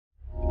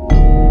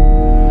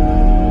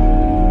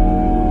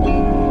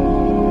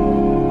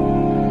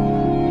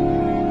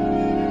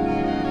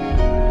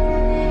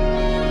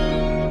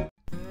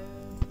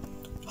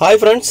Hi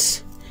friends,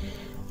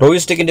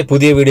 റോയിസ്റ്റിക്കിൻ്റെ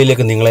പുതിയ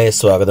വീഡിയോയിലേക്ക് നിങ്ങളെ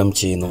സ്വാഗതം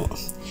ചെയ്യുന്നു.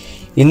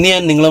 ഇന്ന്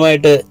ഞാൻ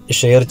നിങ്ങളുമായിട്ട്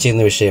ഷെയർ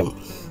ചെയ്യുന്ന വിഷയം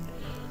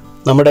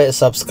നമ്മുടെ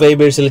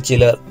സബ്സ്ക്രൈബേഴ്സിൽ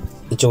ചിലർ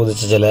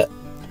ചോദിച്ച ചില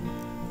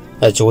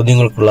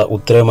ചോദ്യങ്ങൾക്കുള്ള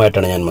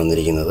ഉത്തരവുമായിട്ടാണ് ഞാൻ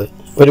വന്നിരിക്കുന്നത്.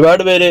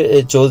 ഒരുപാട് പേര്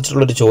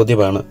ചോദിച്ചിട്ടുള്ളൊരു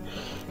ചോദ്യമാണ്,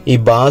 ഈ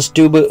ബാസ്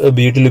ട്യൂബ്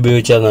വീട്ടിൽ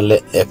ഉപയോഗിച്ചാൽ നല്ല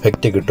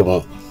എഫക്റ്റ് കിട്ടുമോ?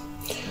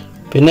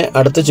 പിന്നെ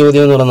അടുത്ത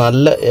ചോദ്യം എന്ന് പറഞ്ഞാൽ,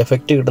 നല്ല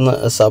എഫക്റ്റ് കിട്ടുന്ന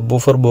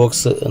സബ്വൂഫർ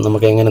ബോക്സ്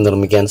നമുക്ക് എങ്ങനെ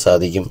നിർമ്മിക്കാൻ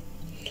സാധിക്കും?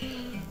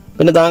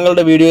 പിന്നെ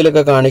താങ്കളുടെ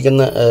വീഡിയോയിലൊക്കെ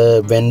കാണിക്കുന്ന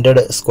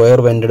സ്ക്വയർ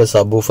വെൻറ്റഡ്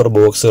സബ്വൂഫർ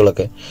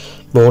ബോക്സുകളൊക്കെ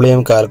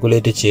വോളിയം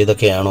കാൽക്കുലേറ്റ്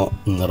ചെയ്തൊക്കെയാണോ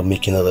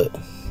നിർമ്മിക്കുന്നത്?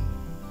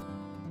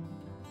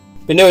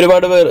 പിന്നെ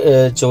ഒരുപാട് പേർ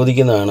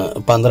ചോദിക്കുന്നതാണ്,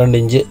 12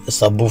 ഇഞ്ച്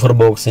സബ്വൂഫർ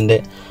ബോക്സിൻ്റെ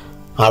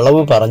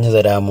അളവ് പറഞ്ഞു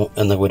തരാമോ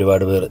എന്നൊക്കെ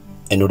ഒരുപാട് പേർ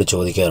എന്നോട്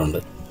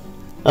ചോദിക്കാറുണ്ട്.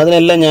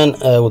 അതിനെല്ലാം ഞാൻ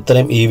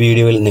ഉത്തരം ഈ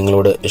വീഡിയോയിൽ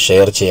നിങ്ങളോട്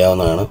ഷെയർ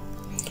ചെയ്യാവുന്നതാണ്.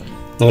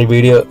 നിങ്ങൾ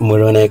വീഡിയോ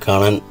മുഴുവനായി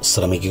കാണാൻ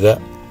ശ്രമിക്കുക.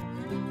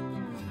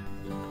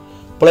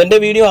 അപ്പോൾ എൻ്റെ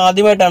വീഡിയോ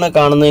ആദ്യമായിട്ടാണ്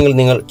കാണുന്നതെങ്കിൽ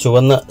നിങ്ങൾ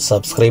ചുവന്ന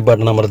സബ്സ്ക്രൈബ്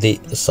ബട്ടൺ അമർത്തി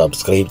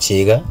സബ്സ്ക്രൈബ്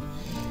ചെയ്യുക.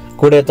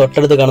 കൂടെ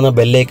തൊട്ടടുത്ത് കാണുന്ന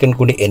ബെല്ലൈക്കൺ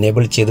കൂടി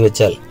എനേബിൾ ചെയ്തു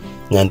വെച്ചാൽ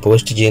ഞാൻ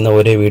പോസ്റ്റ് ചെയ്യുന്ന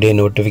ഓരോ വീഡിയോ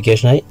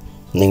നോട്ടിഫിക്കേഷനായി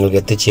നിങ്ങൾക്ക്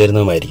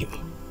എത്തിച്ചേരുന്നതുമായിരിക്കും.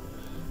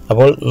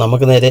 അപ്പോൾ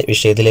നമുക്ക് നേരെ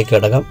വിഷയത്തിലേക്ക്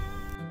കടക്കാം.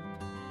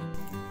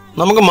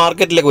 നമുക്ക്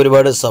മാർക്കറ്റിലേക്ക്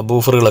ഒരുപാട്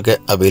സബ്വൂഫറുകളൊക്കെ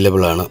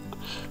അവൈലബിൾ ആണ്.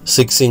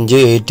 6 ഇഞ്ച്,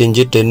 8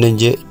 ഇഞ്ച്, 10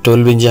 ഇഞ്ച്,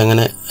 12 ഇഞ്ച്,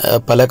 അങ്ങനെ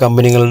പല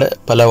കമ്പനികളുടെ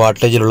പല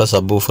വാട്ടേജിലുള്ള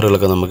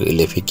സബ്വൂഫറുകളൊക്കെ നമുക്ക്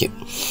ലഭിക്കും.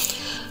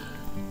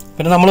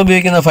 പിന്നെ നമ്മൾ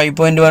ഉപയോഗിക്കുന്ന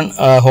 5.1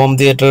 ഹോം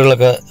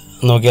തിയേറ്ററുകളൊക്കെ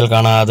നോക്കിയാൽ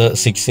കാണാം, അത്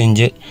 6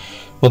 ഇഞ്ച്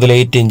മുതൽ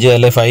 8 ഇഞ്ച്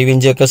അല്ലെ 5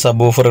 ഇഞ്ചൊക്കെ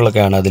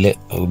സബ്വൂഫറുകളൊക്കെയാണ് അതിൽ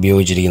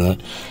ഉപയോഗിച്ചിരിക്കുന്നത്.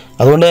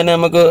 അതുകൊണ്ട് തന്നെ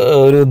നമുക്ക്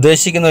ഒരു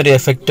ഉദ്ദേശിക്കുന്ന ഒരു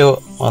എഫക്റ്റോ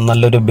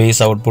നല്ലൊരു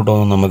ബേസ് ഔട്ട്പുട്ടോ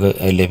ഒന്നും നമുക്ക്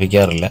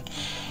ലഭിക്കാറില്ല.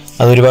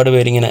 അതൊരുപാട്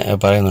പേരിങ്ങനെ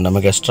പറയുന്നുണ്ട്,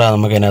 നമുക്ക് എക്സ്ട്രാ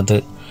നമുക്ക് അതിനകത്ത്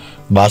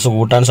ബാസ്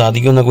കൂട്ടാൻ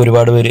സാധിക്കുമെന്നൊക്കെ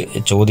ഒരുപാട് പേര്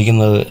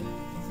ചോദിക്കുന്നത്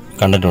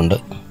കണ്ടിട്ടുണ്ട്.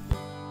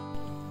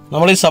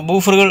 നമ്മൾ ഈ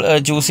സബ്വൂഫറുകൾ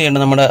ചൂസ്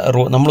ചെയ്യേണ്ടത്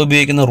നമ്മൾ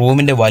ഉപയോഗിക്കുന്ന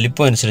റൂമിൻ്റെ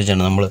വലിപ്പം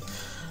അനുസരിച്ചാണ് നമ്മൾ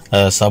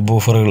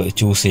സബ്വൂഫറുകൾ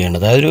ചൂസ്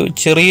ചെയ്യേണ്ടത്. അതൊരു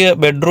ചെറിയ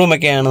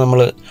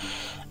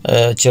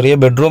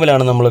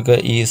ബെഡ്റൂമിലാണ് നമ്മൾക്ക്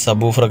ഈ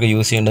സബ്വൂഫറൊക്കെ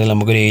യൂസ് ചെയ്യേണ്ടതെങ്കിൽ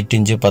നമുക്കൊരു 8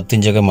 ഇഞ്ച് 10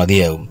 ഇഞ്ചൊക്കെ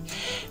മതിയാകും.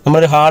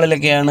 നമ്മുടെ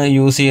ഹാളിലൊക്കെയാണ്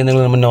യൂസ്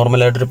ചെയ്യുന്നതെങ്കിൽ നമ്മൾ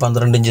നോർമലായിട്ടൊരു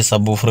 12 ഇഞ്ച്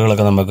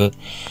സബ്വൂഫറുകളൊക്കെ നമുക്ക്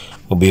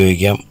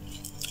ഉപയോഗിക്കാം.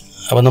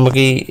 അപ്പോൾ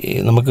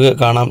നമുക്ക്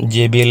കാണാം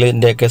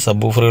JBLൻ്റെയൊക്കെ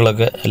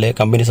സബ്വൂഫറുകളൊക്കെ അല്ലെ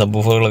കമ്പനി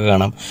സബ്വൂഫറുകളൊക്കെ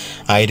കാണാം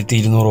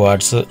 1200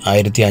 വാട്ട്സ്,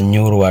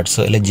 1500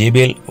 വാട്ട്സ്, അല്ലെ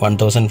JBL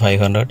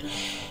 1500,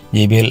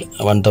 JBL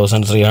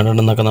 1300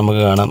 എന്നൊക്കെ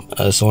നമുക്ക് കാണാം.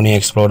 Sony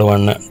explode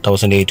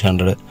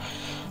 1800.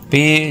 അപ്പോൾ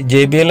ഈ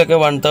JBLൊക്കെ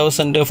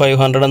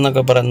 1500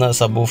 എന്നൊക്കെ പറയുന്ന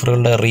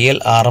സബ്വൂഫറുകളുടെ റിയൽ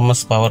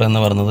RMS പവർ എന്ന്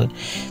പറയുന്നത്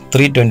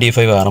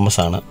 325 RMS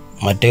ആണ്.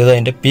 മറ്റേത്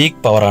അതിൻ്റെ പീക്ക്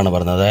പവറാണ്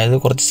പറയുന്നത്. അതായത്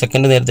കുറച്ച്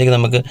സെക്കൻഡ് നേരത്തേക്ക്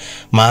നമുക്ക്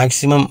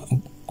മാക്സിമം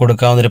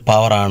കൊടുക്കാവുന്നൊരു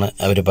പവറാണ്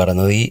അവർ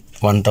പറയുന്നത്, ഈ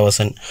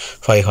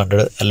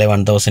 1500 അല്ലെ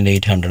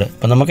 1800.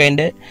 അപ്പം നമുക്ക്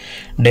അതിൻ്റെ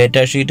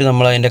ഡേറ്റാ ഷീറ്റ്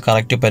നമ്മൾ അതിൻ്റെ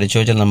കറക്റ്റ്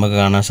പരിശോധിച്ചാൽ നമുക്ക്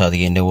കാണാൻ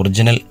സാധിക്കും. അതിൻ്റെ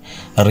ഒറിജിനൽ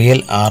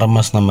റിയൽ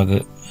RMS നമുക്ക്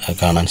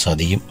കാണാൻ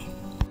സാധിക്കും.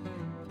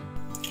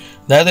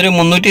 അതായത് ഒരു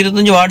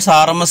 325 വാട്ട്സ്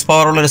RMS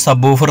പവറുള്ള ഒരു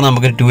സബ്വൂഫർ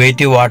നമുക്ക്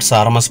 280 വാട്ട്സ്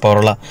RMS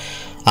പവറുള്ള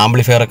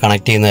ആംപ്ലിഫയർ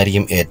കണക്ട്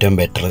ചെയ്യുന്നതായിരിക്കും ഏറ്റവും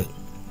ബെറ്റർ.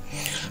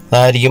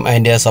 അതായിരിക്കും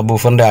അതിൻ്റെ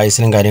സബ്വൂഫറിൻ്റെ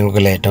ആയുസിനും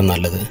കാര്യങ്ങൾക്കെല്ലാം ഏറ്റവും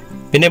നല്ലത്.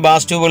 പിന്നെ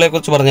ബാസ് ട്യൂബുകളെ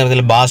കുറിച്ച്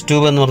പറഞ്ഞാൽ, ബാസ്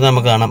ട്യൂബ് എന്ന് പറഞ്ഞാൽ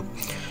നമുക്ക് കാണാം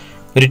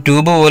ഒരു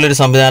ട്യൂബ് പോലൊരു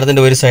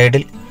സംവിധാനത്തിൻ്റെ ഒരു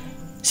സൈഡിൽ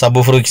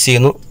സബ്വൂഫർ ഫിക്സ്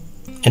ചെയ്യുന്നു,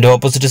 അതിൻ്റെ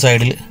ഓപ്പോസിറ്റ്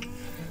സൈഡിൽ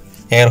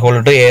എയർ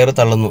ഹോളിട്ട് എയർ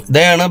തള്ളുന്നു.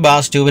 ഇതാണ്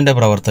ബാസ് ട്യൂബിൻ്റെ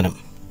പ്രവർത്തനം.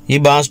 ഈ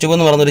ബാസ് ട്യൂബ്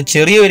എന്ന് പറയുന്നൊരു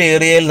ചെറിയൊരു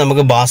ഏരിയയിൽ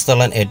നമുക്ക് ബാസ്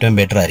തള്ളാൻ ഏറ്റവും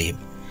ബെറ്റർ ആയിരിക്കും.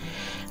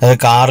 അതായത്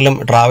കാറിലും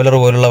ട്രാവലർ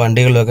പോലുള്ള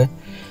വണ്ടികളിലൊക്കെ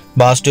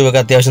ബാസ് ട്യൂബൊക്കെ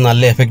അത്യാവശ്യം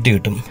നല്ല എഫക്റ്റ്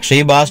കിട്ടും. പക്ഷേ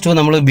ഈ ബാസ് ട്യൂബ്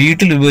നമ്മൾ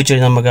വീട്ടിൽ ഉപയോഗിച്ച്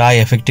കഴിഞ്ഞാൽ നമുക്ക് ആ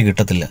എഫക്റ്റ്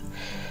കിട്ടത്തില്ല.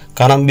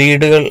 കാരണം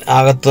വീടുകൾ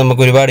അകത്ത്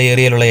നമുക്ക് ഒരുപാട്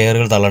ഏരിയയിലുള്ള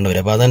എയറുകൾ തള്ളേണ്ടി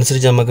വരും. അപ്പോൾ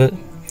അതനുസരിച്ച് നമുക്ക്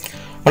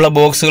ഉള്ള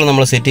ബോക്സുകൾ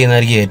നമ്മൾ സെറ്റ്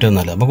ചെയ്യുന്നതായിരിക്കും ഏറ്റവും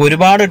നല്ലത്. നമുക്ക്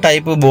ഒരുപാട്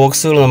ടൈപ്പ്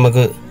ബോക്സുകൾ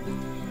നമുക്ക്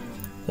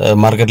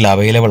മാർക്കറ്റിൽ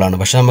അവൈലബിൾ ആണ്.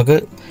 പക്ഷേ നമുക്ക്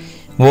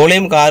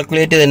വോളിയം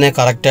കാൽക്കുലേറ്റ് തന്നെ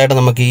കറക്റ്റായിട്ട്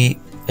നമുക്ക് ഈ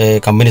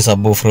കമ്പനി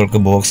സബ്വൂഫറുകൾക്ക്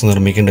ബോക്സ്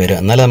നിർമ്മിക്കേണ്ടി വരും.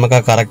 എന്നാലും നമുക്ക്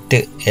ആ കറക്റ്റ്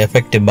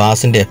എഫക്റ്റ്,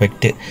 ബാസിൻ്റെ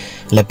എഫക്റ്റ്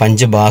അല്ലെ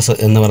പഞ്ച് ബാസ്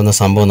എന്ന് പറയുന്ന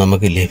സംഭവം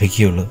നമുക്ക്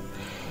ലഭിക്കുകയുള്ളൂ.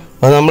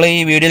 അപ്പോൾ നമ്മൾ ഈ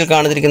വീഡിയോയിൽ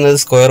കാണിച്ചിരിക്കുന്നത്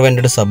സ്ക്വയർ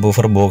വെൻറ്റഡ്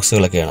സബ്വൂഫർ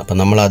ബോക്സുകളൊക്കെയാണ്. അപ്പോൾ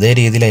നമ്മൾ അതേ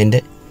രീതിയിൽ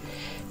അതിൻ്റെ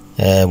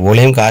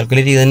വോളിയം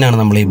കാൽക്കുലേറ്റ് ചെയ്ത് തന്നെയാണ്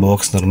നമ്മൾ ഈ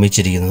ബോക്സ്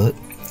നിർമ്മിച്ചിരിക്കുന്നത്.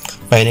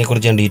 അപ്പോൾ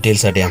അതിനെക്കുറിച്ച് ഞാൻ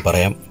ഡീറ്റെയിൽസ് ആയിട്ട് ഞാൻ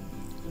പറയാം.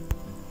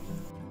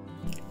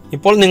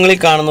 ഇപ്പോൾ നിങ്ങൾ ഈ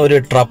കാണുന്ന ഒരു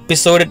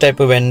ട്രപ്പിസോഡ്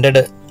ടൈപ്പ്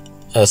വെൻറ്റഡ്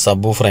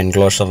സബ്വൂഫർ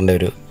എൻക്ലോഷറിൻ്റെ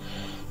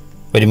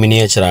ഒരു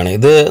മിനിയേച്ചറാണ്.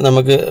 ഇത്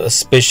നമുക്ക്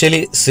സ്പെഷ്യലി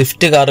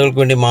സ്വിഫ്റ്റ് കാറുകൾക്ക്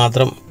വേണ്ടി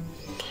മാത്രം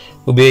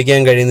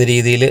ഉപയോഗിക്കാൻ കഴിയുന്ന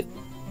രീതിയിൽ,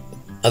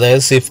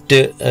 അതായത് സ്വിഫ്റ്റ്,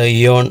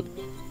 ഇയോൺ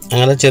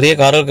അങ്ങനെ ചെറിയ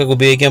കാറുകൾക്കൊക്കെ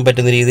ഉപയോഗിക്കാൻ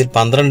പറ്റുന്ന രീതിയിൽ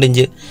 12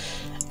 ഇഞ്ച്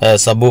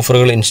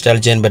സബ്വൂഫറുകൾ ഇൻസ്റ്റാൾ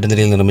ചെയ്യാൻ പറ്റുന്ന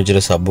രീതിയിൽ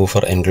നിർമ്മിച്ചൊരു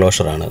സബ്വൂഫർ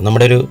എൻക്ലോഷറാണ്.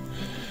 നമ്മുടെ ഒരു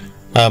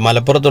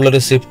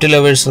മലപ്പുറത്തുള്ളൊരു സ്വിഫ്റ്റ്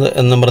ലവേഴ്സ്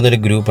എന്നും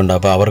പറഞ്ഞൊരു ഗ്രൂപ്പ് ഉണ്ട്.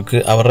 അപ്പോൾ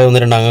അവരുടെ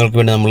 1-2 അംഗങ്ങൾക്ക്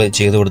വേണ്ടി നമ്മൾ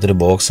ചെയ്തു കൊടുത്തൊരു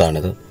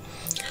ബോക്സാണിത്.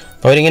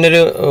 അപ്പോൾ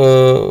അവരിങ്ങനൊരു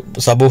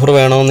സബ്വൂഫർ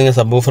വേണമെന്നിങ്ങനെ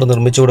സബ്വൂഫർ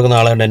നിർമ്മിച്ചു കൊടുക്കുന്ന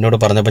ആളുണ്ട് എന്നോട്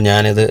പറഞ്ഞപ്പോൾ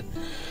ഞാനിത്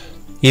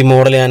ഈ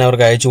മോഡൽ ഞാൻ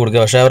അവർക്ക് അയച്ചു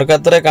കൊടുക്കുക. പക്ഷേ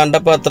അവർക്ക്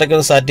കണ്ടപ്പോൾ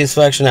അത്രയ്ക്കൊന്നും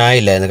സാറ്റിസ്ഫാക്ഷൻ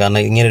ആയില്ലായിരുന്നു.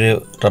 കാരണം ഇങ്ങനൊരു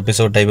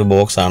ട്രപ്പിസോഡ് ടൈപ്പ്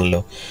ബോക്സ് ആണല്ലോ,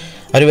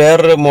 അവർ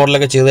വേറൊരു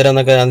മോഡലൊക്കെ ചെയ്തു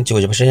തരാമെന്നൊക്കെ ഞാൻ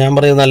ചോദിച്ചു. പക്ഷേ ഞാൻ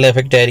പറഞ്ഞത് നല്ല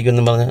എഫക്റ്റ് ആയിരിക്കും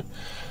എന്ന് പറഞ്ഞ്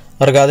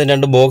അവർക്ക് ആദ്യം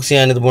 2 ബോക്സ്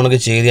ഞാൻ ഇതുപോലൊക്കെ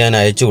ചെയ്ത് ഞാൻ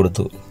അയച്ചു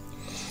കൊടുത്തു.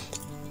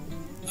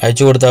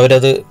 അയച്ചു കൊടുത്ത്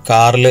അവരത്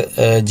കാറിൽ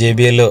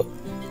JBL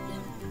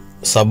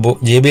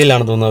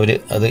ആണെന്ന് തോന്നുന്നു, അവർ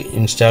അത്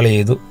ഇൻസ്റ്റാൾ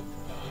ചെയ്തു.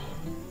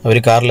 അവർ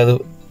കാറിലത്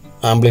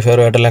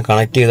ആംപ്ലിഫയറുമായിട്ടെല്ലാം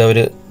കണക്ട് ചെയ്ത് അവർ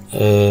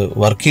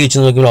വർക്ക് ചെയ്യിച്ച്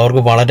നോക്കിയപ്പോൾ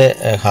അവർക്ക് വളരെ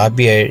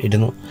ഹാപ്പി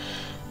ആയിരുന്നു.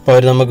 അപ്പോൾ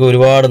അവർ നമുക്ക്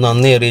ഒരുപാട്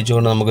നന്ദി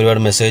അറിയിച്ചുകൊണ്ട് നമുക്ക്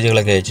ഒരുപാട്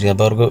മെസ്സേജുകളൊക്കെ അയച്ചിരിക്കും.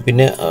 അപ്പോൾ അവർക്ക്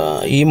പിന്നെ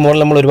ഈ മോഡൽ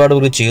നമ്മൾ ഒരുപാട്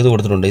പേർക്ക് ചെയ്ത്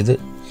കൊടുത്തിട്ടുണ്ട്.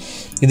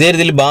 ഇതേ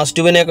രീതിയിൽ ബാസ്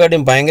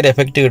ട്യൂബിനെക്കാട്ടും ഭയങ്കര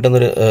എഫക്റ്റ്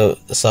കിട്ടുന്നൊരു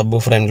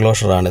സബ്വൂഫർ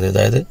എൻക്ലോഷറാണിത്.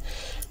 അതായത്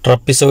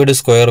ട്രപ്പിസോയിഡ്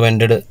സ്ക്വയർ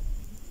വെൻറ്റഡ്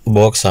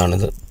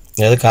ബോക്സാണിത്.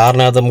 അതായത്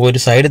കാറിനകത്ത് നമുക്ക് ഒരു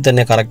സൈഡിൽ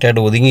തന്നെ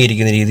കറക്റ്റായിട്ട്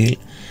ഒതുങ്ങിയിരിക്കുന്ന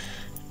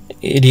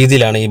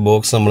രീതിയിലാണ് ഈ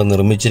ബോക്സ് നമ്മൾ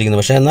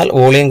നിർമ്മിച്ചിരിക്കുന്നത്. പക്ഷേ എന്നാൽ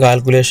വോളിയം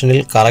കാൽക്കുലേഷനിൽ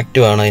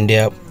കറക്റ്റുമാണ്. അതിൻ്റെ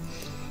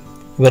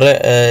ഇവരുടെ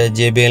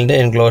JBLൻ്റെ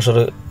എൻക്ലോഷർ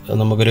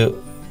നമുക്കൊരു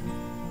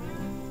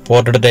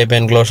പോർട്ടഡ് ടൈപ്പ്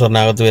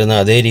എൻക്ലോഷറിനകത്ത് വരുന്ന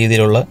അതേ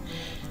രീതിയിലുള്ള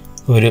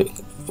ഒരു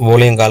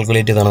വോളിയം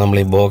കാൽക്കുലേറ്റ് ചെയ്താണ് നമ്മൾ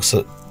ഈ ബോക്സ്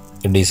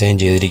ഡിസൈൻ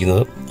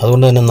ചെയ്തിരിക്കുന്നത്.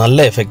 അതുകൊണ്ട് തന്നെ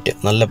നല്ല എഫക്റ്റ്,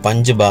 നല്ല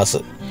പഞ്ച് ബാസ്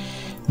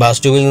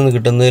ട്യൂബിൽ നിന്ന്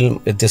കിട്ടുന്നതിൽ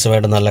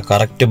വ്യത്യസ്തമായിട്ട് നല്ല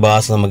കറക്റ്റ്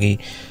ബാസ് നമുക്ക് ഈ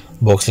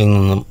ബോക്സിൽ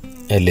നിന്നും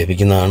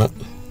ലഭിക്കുന്നതാണ്.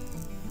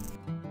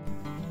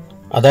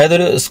 അതായത്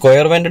ഒരു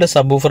സ്ക്വയർ വെൻറ്റഡ്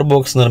സബ്വൂഫർ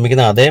ബോക്സ്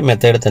നിർമ്മിക്കുന്ന അതേ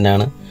മെത്തേഡ്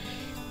തന്നെയാണ്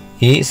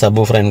ഈ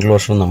സബ്വൂഫർ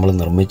എൻക്ലോഷർ നമ്മൾ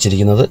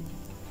നിർമ്മിച്ചിരിക്കുന്നത്.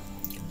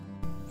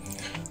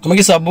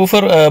 നമുക്ക് ഈ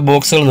സബ്വൂഫർ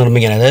ബോക്സുകൾ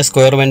നിർമ്മിക്കാൻ, അതായത്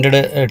സ്ക്വയർ വെൻറ്റഡ്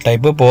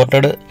ടൈപ്പ്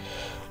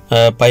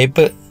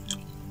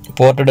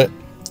പോർട്ടഡ്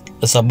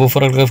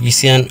സബ്വൂഫറുകൾക്ക്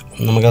ഫിക്സ് ചെയ്യാൻ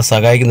നമുക്ക്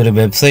സഹായിക്കുന്നൊരു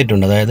വെബ്സൈറ്റ്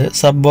ഉണ്ട്. അതായത്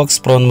സബ്ബോക്സ്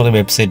പ്രോ എന്ന് പറയുന്ന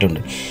വെബ്സൈറ്റ്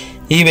ഉണ്ട്.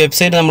 ഈ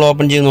വെബ്സൈറ്റ് നമ്മൾ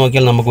ഓപ്പൺ ചെയ്ത്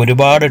നോക്കിയാൽ നമുക്ക്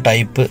ഒരുപാട്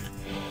ടൈപ്പ്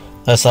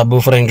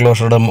സബ്വൂഫർ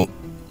എൻക്ലോഷറുടെ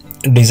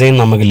ഡിസൈൻ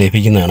നമുക്ക്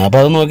ലഭിക്കുന്നതാണ്. അപ്പോൾ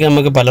അത് നോക്കി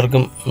നമുക്ക്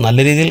പലർക്കും നല്ല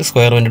രീതിയിൽ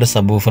സ്ക്വയർ വെൻറ്റഡ്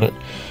സബ്വൂഫർ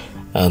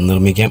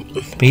നിർമ്മിക്കാം.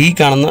 അപ്പോൾ ഈ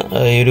കാണുന്ന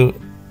ഈ ഒരു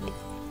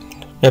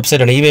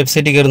വെബ്സൈറ്റാണ്. ഈ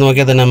വെബ്സൈറ്റിൽ കയറി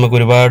നോക്കിയാൽ തന്നെ നമുക്ക്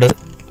ഒരുപാട്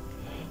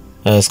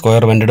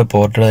സ്ക്വയർ വെൻറ്റഡ്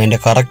പോർട്ടഡ് അതിൻ്റെ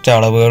കറക്റ്റ്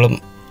അളവുകളും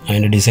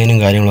അതിൻ്റെ ഡിസൈനും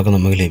കാര്യങ്ങളൊക്കെ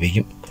നമുക്ക്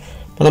ലഭിക്കും.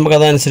 അപ്പോൾ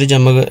നമുക്കതനുസരിച്ച്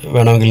നമുക്ക്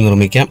വേണമെങ്കിൽ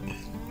നിർമ്മിക്കാം.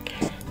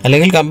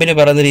 അല്ലെങ്കിൽ കമ്പനി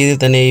പറയുന്ന രീതിയിൽ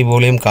തന്നെ ഈ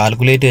വോളിയം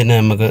കാൽക്കുലേറ്റ് തന്നെ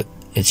നമുക്ക്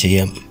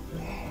ചെയ്യാം.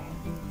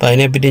 അപ്പോൾ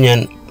അതിനെപ്പറ്റി ഞാൻ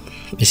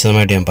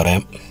വിശദമായിട്ട് ഞാൻ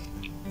പറയാം.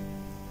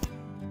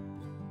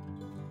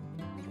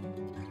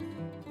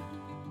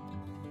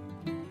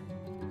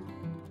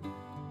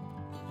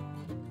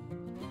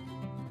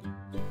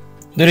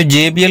 ഇതൊരു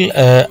JBL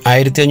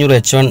 1500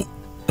 H1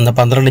 എന്ന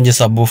 12 ഇഞ്ച്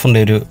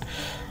സബ്വൂഫറിൻ്റെ ഒരു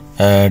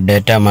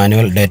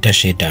മാനുവൽ ഡേറ്റ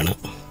ഷീറ്റാണ്.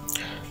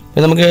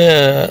 അപ്പോൾ നമുക്ക്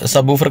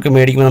സബ്വൂഫറൊക്കെ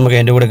മേടിക്കുമ്പോൾ നമുക്ക്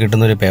അതിൻ്റെ കൂടെ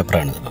കിട്ടുന്നൊരു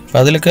പേപ്പറാണ്. അപ്പോൾ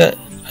അതിലൊക്കെ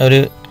ഒരു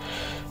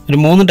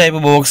 3 ടൈപ്പ്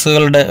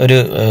ബോക്സുകളുടെ ഒരു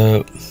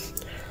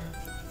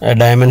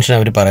ഡയമെൻഷൻ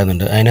അവർ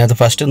പറയുന്നുണ്ട്. അതിനകത്ത്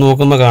ഫസ്റ്റ്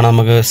നോക്കുമ്പോൾ കാണാം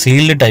നമുക്ക്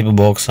സീൽഡ് ടൈപ്പ്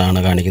ബോക്സ് ആണ്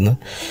കാണിക്കുന്നത്.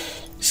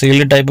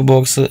 സീൽഡ് ടൈപ്പ്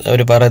ബോക്സ്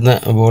അവർ പറയുന്ന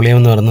വോളിയം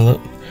എന്ന് പറയുന്നത്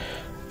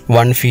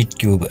 1 ഫീറ്റ്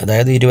ക്യൂബ്,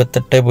 അതായത്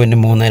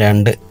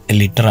 28.32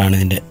 ലിറ്ററാണ്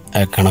ഇതിൻ്റെ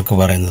കണക്ക്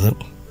പറയുന്നത്.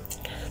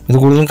 ഇത്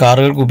കൂടുതലും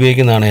കാറുകൾക്ക്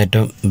ഉപയോഗിക്കുന്നതാണ്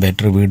ഏറ്റവും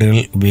ബെറ്റർ.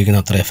 വീടുകളിൽ ഉപയോഗിക്കുന്ന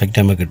അത്ര എഫക്റ്റ്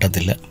നമുക്ക്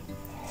കിട്ടത്തില്ല.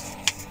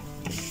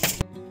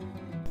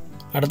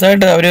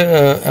 അടുത്തായിട്ട് അവർ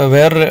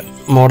വേറൊരു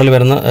മോഡൽ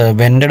വരുന്ന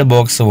വെൻറ്റഡ്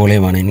ബോക്സ്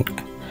വോളിയമാണ്.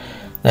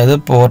 അതായത്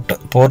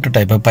പോർട്ട്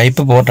ടൈപ്പ്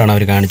പൈപ്പ് പോർട്ടാണ്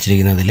അവർ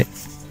കാണിച്ചിരിക്കുന്നത്.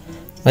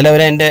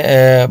 അതിലവർ അതിൻ്റെ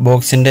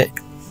ബോക്സിൻ്റെ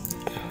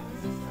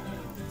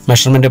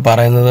മെഷർമെൻറ്റ്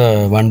പറയുന്നത്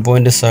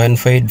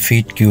 1.75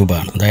 ഫീറ്റ്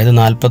ക്യൂബാണ്, അതായത്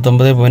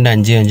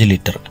 49.55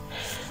 ലിറ്റർ.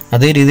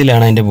 അതേ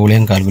രീതിയിലാണ് അതിൻ്റെ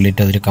വോളിയം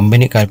കാൽക്കുലേറ്റ്. അതൊരു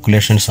കമ്പനി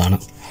കാൽക്കുലേഷൻസ് ആണ്.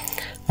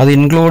 അത്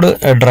ഇൻക്ലൂഡ്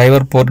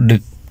ഡ്രൈവർ പോർട്ട്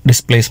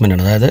ഡിസ്പ്ലേസ്മെൻ്റ്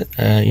ആണ്. അതായത്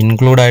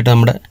ഇൻക്ലൂഡായിട്ട്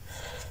നമ്മുടെ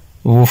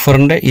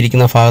വൂഫറിൻ്റെ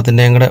ഇരിക്കുന്ന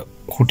ഭാഗത്തിൻ്റെയും കൂടെ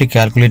കൂട്ടി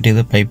കാൽക്കുലേറ്റ്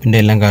ചെയ്ത് പൈപ്പിൻ്റെ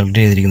എല്ലാം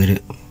കാൽക്കുലേറ്റ് ചെയ്തിരിക്കുന്നൊരു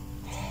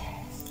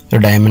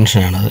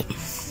ഡയമെൻഷനാണത്.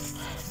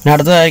 പിന്നെ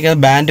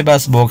അടുത്തതായിരിക്കുന്നത് ബാൻഡ്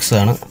പാസ് ബോക്സ്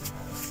ആണ്.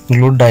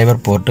 Include driver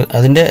port.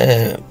 അതിൻ്റെ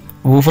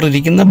വൂഫർ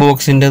ഇരിക്കുന്ന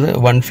ബോക്സിൻ്റെത്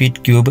 1 ഫീറ്റ്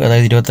ക്യൂബ്,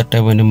 അതായത്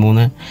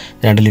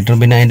 28.32 ലിറ്റർ.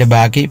 പിന്നെ അതിൻ്റെ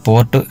ബാക്കി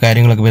പോർട്ട്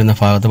കാര്യങ്ങളൊക്കെ വരുന്ന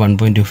ഭാഗത്ത്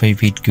 1.25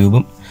 ഫീറ്റ്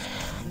ക്യൂബും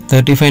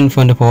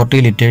 35.40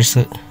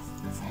 ലിറ്റേഴ്സ്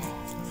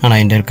ആണ്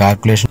അതിൻ്റെ ഒരു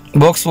കാൽക്കുലേഷൻ.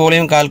 ബോക്സ്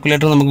വോളിയം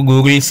കാൽക്കുലേറ്റർ നമുക്ക്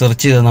ഗൂഗിളിൽ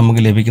സെർച്ച് ചെയ്താൽ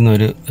നമുക്ക് ലഭിക്കുന്ന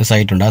ഒരു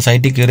സൈറ്റുണ്ട്. ആ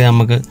സൈറ്റിൽ കയറി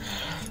നമുക്ക്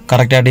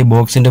കറക്റ്റായിട്ട് ഈ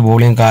ബോക്സിൻ്റെ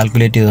വോളിയം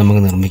കാൽക്കുലേറ്റ് ചെയ്ത്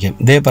നമുക്ക് നിർമ്മിക്കാം.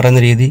 ഇതേ പറയുന്ന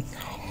രീതി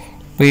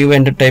ഇപ്പോൾ ഈ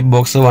വെൻറ്റഡ് ടൈപ്പ്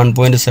ബോക്സ്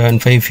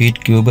 1.75 ഫീറ്റ്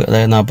ക്യൂബ്,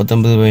 അതായത്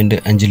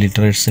 49.5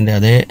 ലിറ്റേഴ്സിൻ്റെ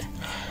അതേ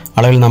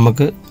അളവിൽ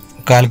നമുക്ക്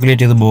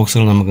കാൽക്കുലേറ്റ് ചെയ്ത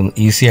ബോക്സുകൾ നമുക്ക്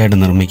ഈസി ആയിട്ട്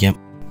നിർമ്മിക്കാം.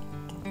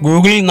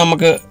 ഗൂഗിളിൽ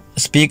നമുക്ക്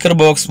speaker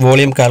box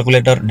volume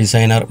calculator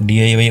designer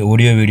DIY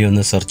audio video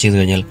എന്ന് സെർച്ച് ചെയ്ത്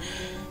കഴിഞ്ഞാൽ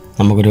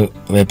നമുക്കൊരു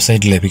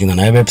വെബ്സൈറ്റ്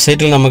ലഭിക്കുന്നതാണ്. ആ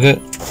വെബ്സൈറ്റിൽ നമുക്ക്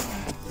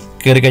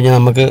കയറിക്കഴിഞ്ഞാൽ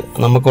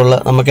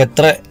നമുക്ക്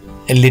എത്ര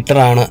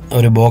ലിറ്ററാണ്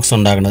ഒരു ബോക്സ്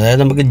ഉണ്ടാക്കുന്നത്.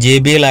 അതായത് നമുക്ക്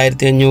JBL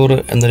 1500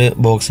 എന്നൊരു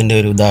ബോക്സിൻ്റെ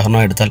ഒരു ഉദാഹരണം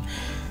എടുത്താൽ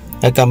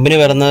കമ്പനി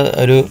വരുന്ന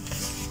ഒരു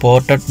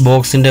പോർട്ടഡ്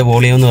ബോക്സിൻ്റെ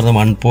വോളിയം എന്ന് പറയുന്നത്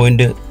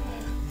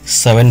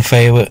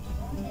 1.75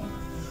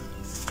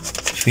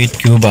 ഫീറ്റ്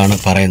ക്യൂബാണ്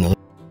പറയുന്നത്.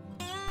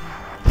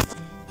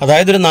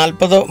 അതായത് ഒരു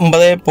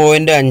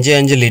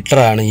 49.55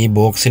 ലിറ്ററാണ് ഈ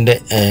ബോക്സിൻ്റെ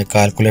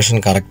കാൽക്കുലേഷൻ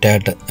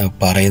കറക്റ്റായിട്ട്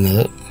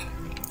പറയുന്നത്.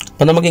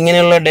 അപ്പോൾ നമുക്ക്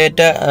ഇങ്ങനെയുള്ള ഡേറ്റ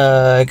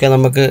ഒക്കെ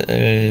നമുക്ക്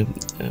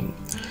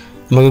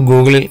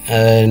ഗൂഗിളിൽ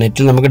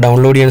നെറ്റിൽ നമുക്ക്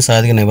ഡൗൺലോഡ് ചെയ്യാൻ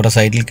സാധിക്കണം. ഇവരുടെ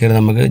സൈറ്റിൽ കയറി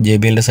നമുക്ക്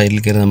JBLൻ്റെ സൈറ്റിൽ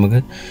കയറി നമുക്ക്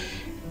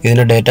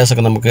ഇതിൻ്റെ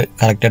ഡേറ്റാസൊക്കെ നമുക്ക്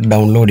കറക്റ്റായിട്ട്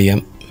ഡൗൺലോഡ് ചെയ്യാം.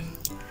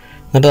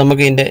 എന്നിട്ട്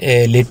നമുക്ക് ഇതിൻ്റെ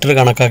ലിറ്റർ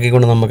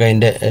കണക്കാക്കിക്കൊണ്ട് നമുക്ക്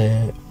അതിൻ്റെ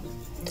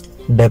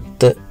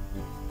ഡെപ്ത്ത്,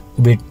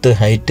 വിഡ്ത്ത്,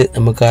 ഹൈറ്റ്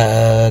നമുക്ക്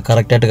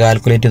കറക്റ്റായിട്ട്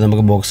കാൽക്കുലേറ്റ് ചെയ്ത്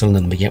നമുക്ക് ബോക്സുകൾ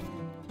നിർമ്മിക്കാം.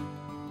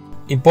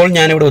 ഇപ്പോൾ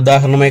ഞാനിവിടെ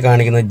ഉദാഹരണമായി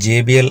കാണിക്കുന്നത്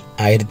JBL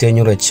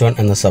 1500 H1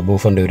 എന്ന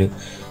സബ്വൂഫറിൻ്റെ ഒരു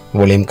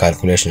വോളിയം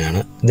കാൽക്കുലേഷനാണ്.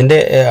 ഇതിൻ്റെ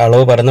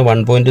അളവ് പറയുന്നത്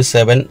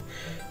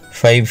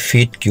 1.75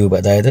 ഫീറ്റ് ക്യൂബ്,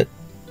 അതായത്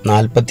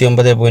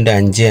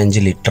 49.55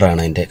 ലിറ്ററാണ്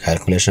അതിൻ്റെ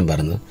കാൽക്കുലേഷൻ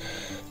പറയുന്നത്.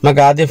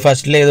 നമുക്ക് ആദ്യം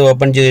ഫസ്റ്റിൽ ഇത്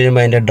ഓപ്പൺ ചെയ്ത്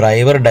കഴിയുമ്പോൾ അതിൻ്റെ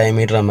ഡ്രൈവർ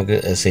ഡയമീറ്റർ നമുക്ക്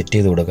സെറ്റ്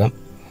ചെയ്ത് കൊടുക്കാം.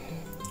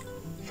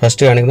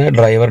 ഫസ്റ്റ് കാണിക്കുന്നത്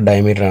ഡ്രൈവർ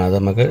ഡയമീറ്ററാണ്. അത്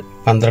നമുക്ക്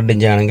 12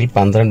 ഇഞ്ച് ആണെങ്കിൽ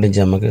 12 ഇഞ്ച്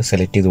നമുക്ക്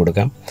സെലക്ട് ചെയ്ത്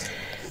കൊടുക്കാം.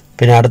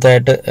 പിന്നെ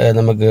അടുത്തായിട്ട്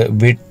നമുക്ക്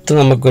വിഡ്ത്ത്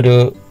നമുക്കൊരു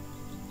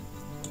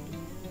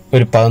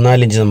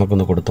 14 ഇഞ്ച്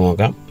നമുക്കൊന്ന് കൊടുത്തു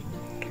നോക്കാം.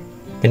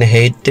 പിന്നെ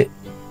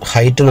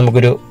ഹൈറ്റ്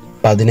നമുക്കൊരു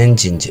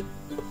 15 ഇഞ്ച്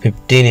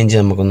 15 ഇഞ്ച്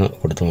നമുക്കൊന്ന്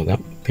കൊടുത്തു നോക്കാം.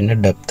 പിന്നെ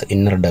ഡെപ്ത്ത്,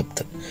 ഇന്നർ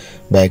ഡെപ്ത്ത്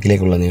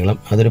ബാക്കിലേക്കുള്ള നീളം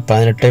അതൊരു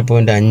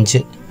 18.5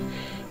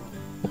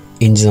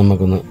 ഇഞ്ച്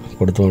നമുക്കൊന്ന്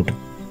കൊടുത്തു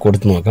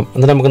നോക്കാം.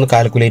 എന്നിട്ട് നമുക്കൊന്ന്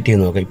കാൽക്കുലേറ്റ്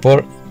ചെയ്ത് നോക്കാം. ഇപ്പോൾ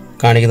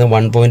കാണിക്കുന്നത്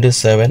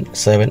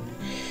 1.77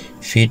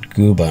 ഫീറ്റ്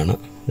ക്യൂബാണ്.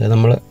 അതായത്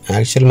നമ്മൾ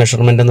ആക്ച്വൽ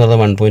മെഷർമെൻ്റ് എന്ന്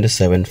പറയുന്നത്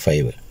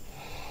 1.75.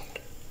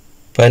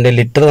 അപ്പോൾ അതിൻ്റെ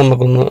ലിറ്റർ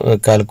നമുക്കൊന്ന്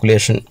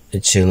കാൽക്കുലേഷൻ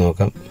ചെയ്ത്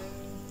നോക്കാം.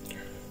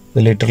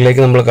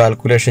 ലിറ്ററിലേക്ക് നമ്മൾ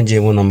കാൽക്കുലേഷൻ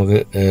ചെയ്യുമ്പോൾ നമുക്ക്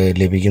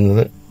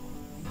ലഭിക്കുന്നത്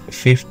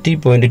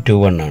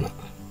 50.21 ആണ്.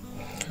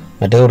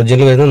 മറ്റേത്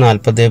ഒറിജിനൽ വരുന്നത്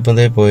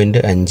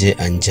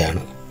 49.55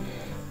 ആണ്.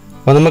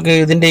 അപ്പോൾ നമുക്ക്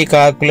ഇതിൻ്റെ ഈ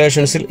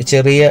കാൽക്കുലേഷൻസിൽ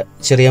ചെറിയ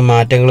ചെറിയ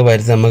മാറ്റങ്ങൾ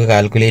വരുത്തി നമുക്ക്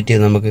കാൽക്കുലേറ്റ്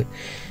ചെയ്ത് നമുക്ക്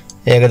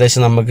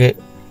ഏകദേശം നമുക്ക്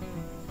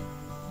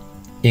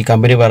ഈ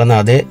കമ്പനി പറയുന്ന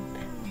അതേ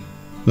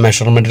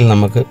മെഷർമെൻറ്റിൽ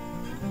നമുക്ക്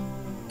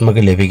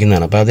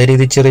ലഭിക്കുന്നതാണ്. അപ്പോൾ അതേ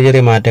രീതിയിൽ ചെറിയ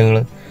ചെറിയ മാറ്റങ്ങൾ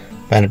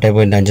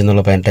 18.5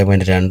 എന്നുള്ള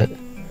 18.2,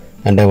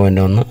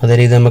 2.1 അതേ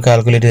രീതി നമുക്ക്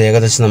കാൽക്കുലേറ്റ് ചെയ്ത്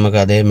ഏകദേശം നമുക്ക്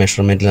അതേ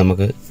മെഷർമെൻറ്റിൽ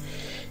നമുക്ക്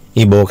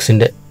ഈ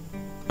ബോക്സിൻ്റെ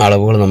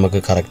അളവുകൾ നമുക്ക്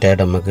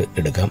കറക്റ്റായിട്ട് നമുക്ക്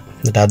എടുക്കാം.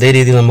 എന്നിട്ട് അതേ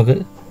രീതിയിൽ നമുക്ക്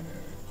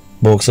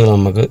ബോക്സുകൾ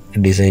നമുക്ക്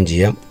ഡിസൈൻ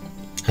ചെയ്യാം.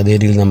 അതേ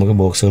രീതിയിൽ നമുക്ക്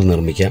ബോക്സുകൾ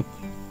നിർമ്മിക്കാം.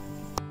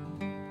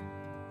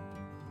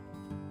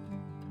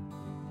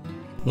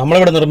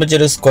 നമ്മളിവിടെ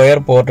നിർമ്മിച്ചൊരു സ്ക്വയർ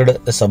പോർട്ടഡ്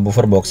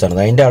സബ്വൂഫർ ബോക്സാണ്.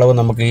 അതിൻ്റെ അളവ്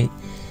നമുക്ക് ഈ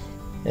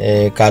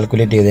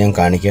കാൽക്കുലേറ്റ് ചെയ്ത് ഞാൻ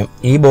കാണിക്കാം.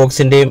 ഈ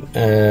ബോക്സിൻ്റെയും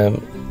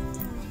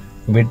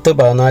വിഡ്ത്ത്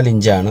 14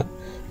 ഇഞ്ചാണ്.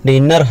 ഇതിൻ്റെ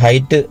ഇന്നർ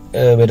ഹൈറ്റ്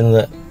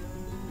വരുന്നത്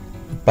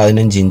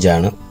 15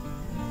 ഇഞ്ചാണ്.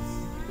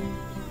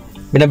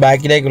 പിന്നെ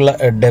ബാക്കിലേക്കുള്ള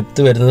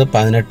ഡെപ്ത്ത് വരുന്നത്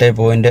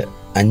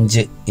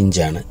 18.5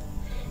 ഇഞ്ചാണ്.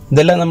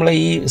 ഇതെല്ലാം നമ്മൾ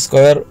ഈ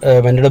സ്ക്വയർ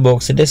വെൻറ്റഡ്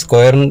ബോക്സിൻ്റെ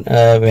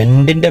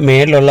വെൻറ്റിൻ്റെ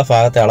മേളിലുള്ള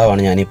ഭാഗത്തെ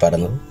അളവാണ് ഞാനീ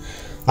പറയുന്നത്.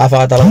 ആ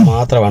ഭാഗത്തെ അളവ്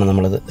മാത്രമാണ്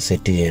നമ്മളിത്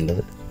സെറ്റ്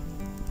ചെയ്യേണ്ടത്.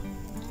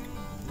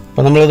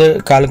 അപ്പോൾ നമ്മളിത്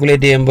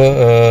കാൽക്കുലേറ്റ് ചെയ്യുമ്പോൾ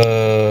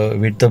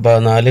വിഡ്ത്ത്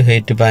 14,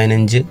 ഹൈറ്റ്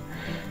 15,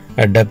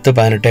 ഡെപ്ത്ത്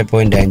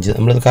 18.5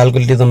 നമ്മളിത്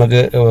കാൽക്കുലേറ്റ് ചെയ്ത്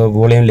നമുക്ക്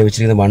വോളിയം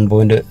ലഭിച്ചിരിക്കുന്നത്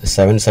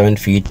 1.77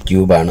 ഫീറ്റ്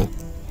ക്യൂബാണ്.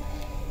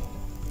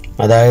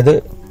 അതായത്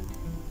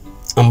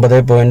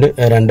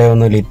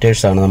 50.21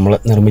 ലിറ്റേഴ്സാണ് നമ്മൾ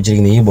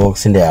നിർമ്മിച്ചിരിക്കുന്ന ഈ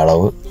ബോക്സിൻ്റെ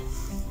അളവ്.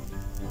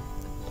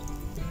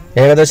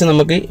 ഏകദേശം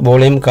നമുക്ക്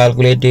വോളിയം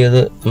കാൽക്കുലേറ്റ്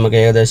ചെയ്ത് നമുക്ക്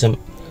ഏകദേശം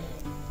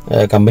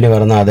കമ്പനി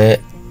പറയുന്ന അതേ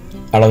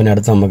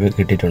അളവിനടുത്ത് നമുക്ക്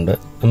കിട്ടിയിട്ടുണ്ട്.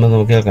 നമ്മൾ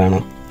നോക്കിയാൽ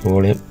കാണാം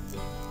വോളിയം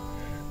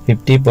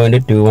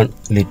 50.21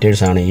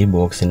 ലിറ്റേഴ്സാണ് ഈ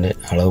ബോക്സിൻ്റെ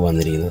അളവ്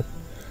വന്നിരിക്കുന്നത്.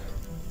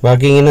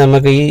 ബാക്കി ഇങ്ങനെ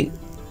നമുക്ക് ഈ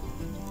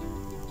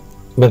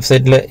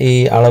വെബ്സൈറ്റിൽ ഈ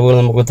അളവുകൾ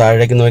നമുക്ക്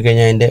താഴേക്ക്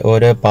നോക്കിക്കഴിഞ്ഞാൽ അതിൻ്റെ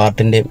ഓരോ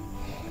പാർട്ടിൻ്റെയും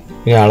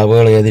ഈ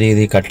അളവുകൾ ഏത്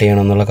രീതിയിൽ കട്ട്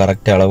ചെയ്യണം എന്നുള്ള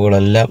കറക്റ്റ്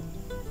അളവുകളെല്ലാം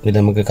ഇത്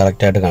നമുക്ക്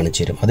കറക്റ്റായിട്ട് കാണിച്ചു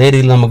തരും. അതേ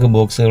രീതിയിൽ നമുക്ക്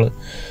ബോക്സുകൾ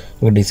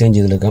ഡിസൈൻ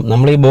ചെയ്തെടുക്കാം.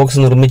 നമ്മൾ ഈ ബോക്സ്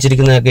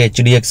നിർമ്മിച്ചിരിക്കുന്നതൊക്കെ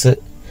HDX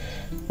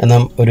എന്ന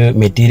ഒരു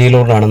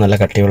മെറ്റീരിയലോടാണ്. നല്ല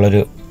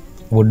കട്ടിയുള്ളൊരു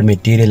വുഡ്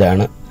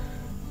മെറ്റീരിയലാണ്.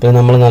 ഇപ്പോൾ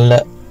നമ്മൾ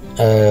നല്ല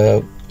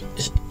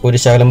ഒരു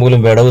ശകലം പോലും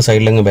വിടവ്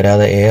സൈഡിലങ്ങ്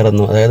വരാതെ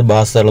എയറൊന്നും, അതായത്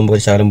ബാസ് തള്ളുമ്പോൾ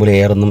ഒരു ശകലം പോലും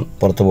എയറൊന്നും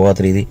പുറത്ത്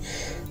പോകാത്ത രീതി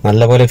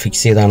നല്ലപോലെ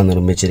ഫിക്സ് ചെയ്താണ്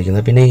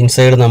നിർമ്മിച്ചിരിക്കുന്നത്. പിന്നെ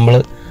ഇൻസൈഡ് നമ്മൾ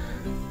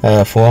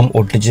ഫോം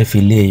ഒട്ടിച്ച്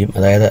ഫില്ല് ചെയ്യും.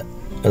 അതായത്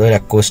അതൊരു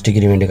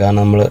അക്കോസ്റ്റിക്കിന് വേണ്ടി.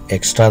 കാരണം നമ്മൾ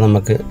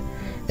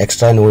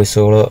എക്സ്ട്രാ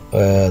നോയ്സുകളോ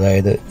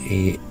അതായത് ഈ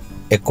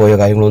എക്കോയോ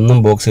കാര്യങ്ങളൊന്നും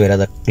ബോക്സ്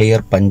വരാതെ ക്ലിയർ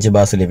പഞ്ച്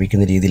ബാസ്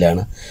ലഭിക്കുന്ന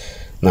രീതിയിലാണ്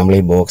നമ്മൾ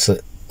ഈ ബോക്സ്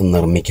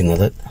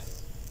നിർമ്മിക്കുന്നത്.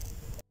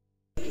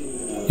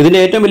 ഇതിൻ്റെ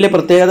ഏറ്റവും വലിയ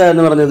പ്രത്യേകത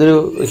എന്ന് പറഞ്ഞാൽ ഇതൊരു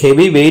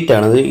ഹെവി വെയിറ്റ്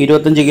ആണ്. ഇത്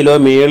 25 കിലോ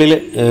മേളിൽ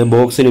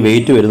ബോക്സിന്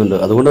വെയിറ്റ് വരുന്നുണ്ട്.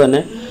 അതുകൊണ്ട്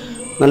തന്നെ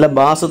നല്ല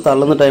ബാസ്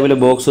തള്ളുന്ന ടൈമിൽ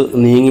ബോക്സ്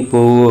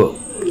നീങ്ങിപ്പോവുകയോ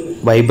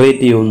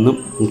വൈബ്രേറ്റ് ചെയ്യുകയൊന്നും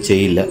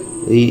ചെയ്യില്ല.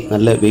 ഈ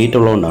നല്ല വെയിറ്റ്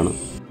ഉള്ളതുകൊണ്ടാണ്.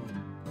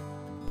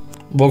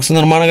 ബോക്സ്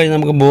നിർമ്മാണം കഴിഞ്ഞ്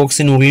നമുക്ക്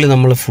ബോക്സിനുള്ളിൽ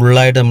നമ്മൾ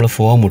ഫുള്ളായിട്ട് നമ്മൾ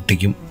ഫോം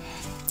ഒട്ടിക്കും.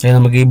 അതായത്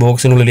നമുക്ക് ഈ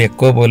ബോക്സിനുള്ളിൽ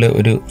എക്കോ പോലെ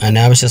ഒരു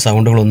അനാവശ്യ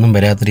സൗണ്ടുകളൊന്നും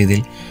വരാത്ത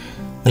രീതിയിൽ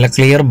നല്ല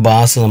ക്ലിയർ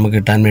ബാസ് നമുക്ക്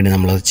കിട്ടാൻ വേണ്ടി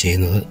നമ്മളത്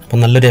ചെയ്യുന്നത്. അപ്പം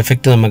നല്ലൊരു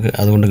എഫക്റ്റ് നമുക്ക്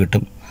അതുകൊണ്ട്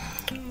കിട്ടും.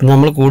 പിന്നെ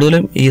നമ്മൾ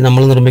കൂടുതലും ഈ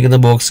നമ്മൾ നിർമ്മിക്കുന്ന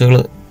ബോക്സുകൾ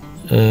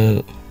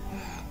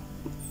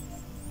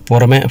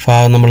പുറമെ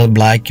ഭാഗം നമ്മൾ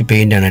ബ്ലാക്ക്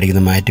പെയിൻ്റാണ്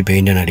അടിക്കുന്നത്, മാറ്റ്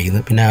പെയിൻ്റാണ്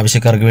അടിക്കുന്നത്. പിന്നെ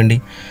ആവശ്യക്കാർക്ക് വേണ്ടി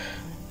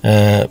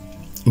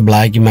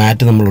ബ്ലാക്ക്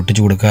മാറ്റ് നമ്മൾ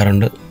ഒട്ടിച്ച്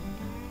കൊടുക്കാറുണ്ട്.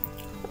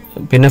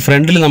 പിന്നെ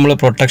ഫ്രണ്ടിൽ നമ്മൾ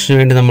പ്രൊട്ടക്ഷന്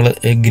വേണ്ടി നമ്മൾ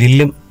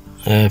ഗ്രില്ലും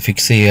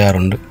ഫിക്സ്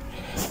ചെയ്യാറുണ്ട്.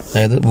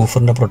 അതായത്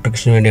വൂഫറിൻ്റെ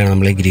പ്രൊട്ടക്ഷന് വേണ്ടിയാണ്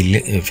നമ്മൾ ഈ ഗ്രില്ല്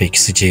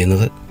ഫിക്സ്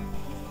ചെയ്യുന്നത്.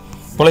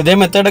 അപ്പോൾ ഇതേ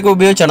മെത്തേഡൊക്കെ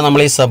ഉപയോഗിച്ചാണ്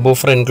നമ്മൾ ഈ സബ്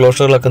വൂഫർ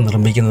എൻക്ലോഷറുകളൊക്കെ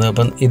നിർമ്മിക്കുന്നത്.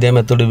 അപ്പം ഇതേ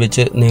മെത്തേഡ്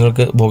ഉപയോഗിച്ച്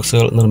നിങ്ങൾക്ക്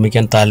ബോക്സുകൾ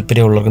നിർമ്മിക്കാൻ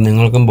താല്പര്യമുള്ളവർക്ക്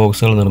നിങ്ങൾക്കും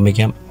ബോക്സുകൾ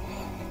നിർമ്മിക്കാം.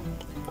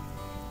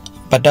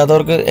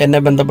 പറ്റാത്തവർക്ക് എന്നെ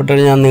ബന്ധപ്പെട്ട്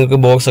കഴിഞ്ഞാൽ നിങ്ങൾക്ക്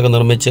ബോക്സൊക്കെ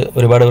നിർമ്മിച്ച്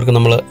ഒരുപാട് പേർക്ക്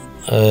നമ്മൾ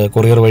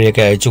കൊറിയർ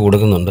വഴിയൊക്കെ അയച്ചു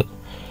കൊടുക്കുന്നുണ്ട്.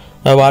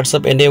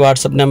 എൻ്റെ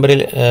വാട്സപ്പ്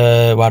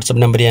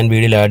നമ്പർ ഞാൻ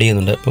വീഡിയോയിൽ ആഡ്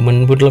ചെയ്യുന്നുണ്ട്. അപ്പോൾ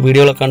മുൻകൂട്ടുള്ള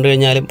വീഡിയോകളൊക്കെ കണ്ടു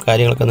കഴിഞ്ഞാലും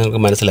കാര്യങ്ങളൊക്കെ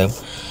നിങ്ങൾക്ക് മനസ്സിലാകും.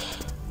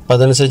 അപ്പോൾ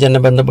അതനുസരിച്ച് എന്നെ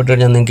ബന്ധപ്പെട്ട്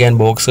ഞാൻ നിങ്ങൾക്ക് ഞാൻ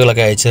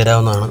ബോക്സുകളൊക്കെ അയച്ചു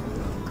തരാവുന്നതാണ്.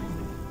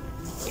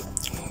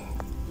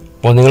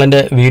 അപ്പോൾ നിങ്ങളെൻ്റെ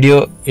വീഡിയോ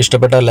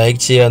ഇഷ്ടപ്പെട്ടാൽ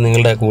ലൈക്ക് ചെയ്യുക,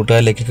 നിങ്ങളുടെ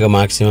കൂട്ടുകാരിലേക്കൊക്കെ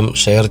മാക്സിമം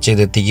ഷെയർ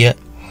ചെയ്തെത്തിക്കുക.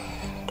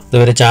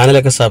 ഇതുവരെ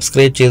ചാനലൊക്കെ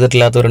സബ്സ്ക്രൈബ്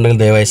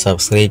ചെയ്തിട്ടില്ലാത്തവരുണ്ടെങ്കിൽ ദയവായി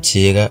സബ്സ്ക്രൈബ്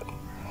ചെയ്യുക.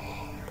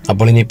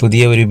 അപ്പോൾ ഇനി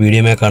പുതിയ ഒരു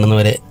വീഡിയോയുമായി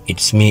കാണുന്നവരെ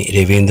it's me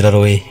Ravindra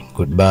Roy.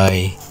 Good bye.